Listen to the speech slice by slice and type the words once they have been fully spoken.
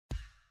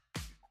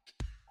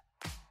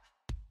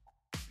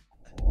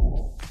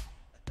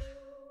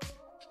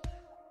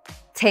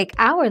Take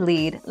our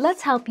lead,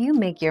 let's help you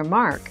make your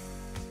mark.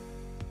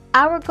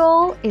 Our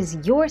goal is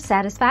your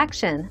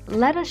satisfaction.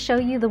 Let us show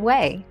you the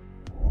way.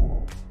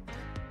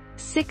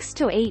 6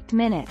 to 8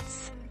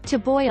 minutes. To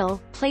boil,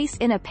 place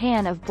in a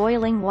pan of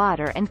boiling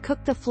water and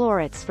cook the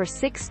florets for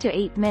 6 to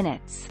 8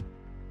 minutes.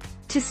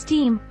 To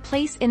steam,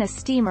 place in a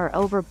steamer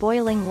over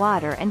boiling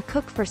water and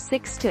cook for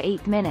 6 to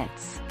 8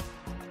 minutes.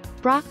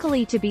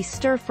 Broccoli to be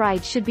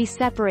stir-fried should be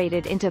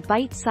separated into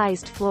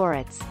bite-sized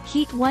florets.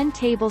 Heat 1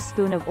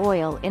 tablespoon of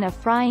oil in a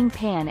frying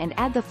pan and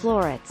add the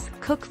florets.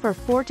 Cook for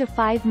 4 to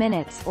 5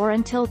 minutes or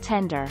until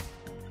tender.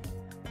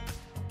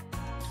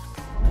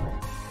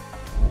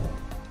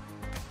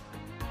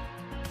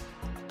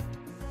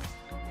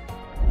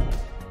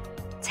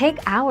 Take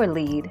our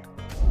lead.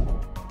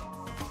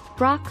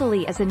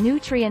 Broccoli is a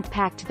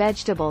nutrient-packed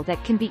vegetable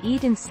that can be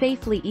eaten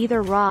safely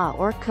either raw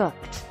or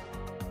cooked.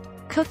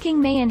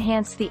 Cooking may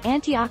enhance the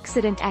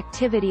antioxidant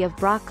activity of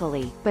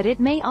broccoli, but it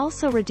may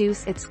also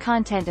reduce its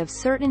content of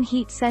certain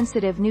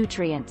heat-sensitive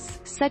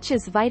nutrients, such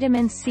as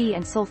vitamin C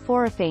and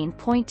sulforaphane.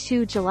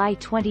 2 July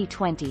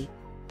 2020.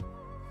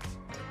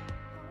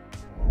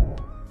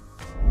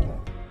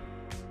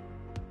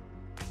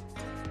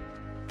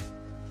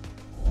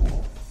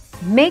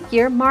 Make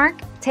your mark,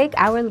 take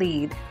our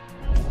lead.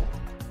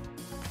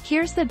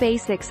 Here's the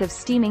basics of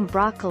steaming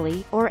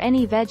broccoli, or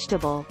any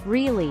vegetable,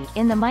 really,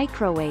 in the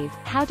microwave.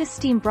 How to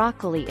steam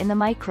broccoli in the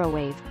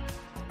microwave.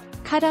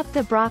 Cut up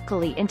the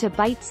broccoli into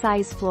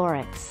bite-sized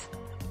florets.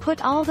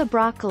 Put all the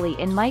broccoli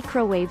in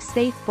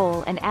microwave-safe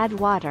bowl and add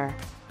water.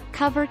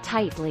 Cover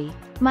tightly.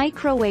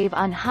 Microwave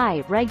on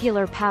high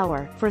regular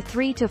power for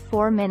 3 to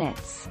 4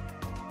 minutes.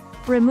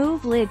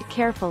 Remove lid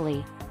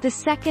carefully. The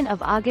 2nd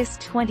of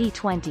August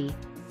 2020.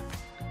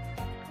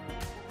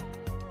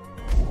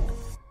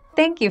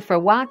 Thank you for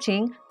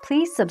watching.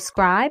 Please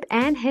subscribe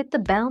and hit the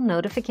bell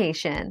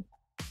notification.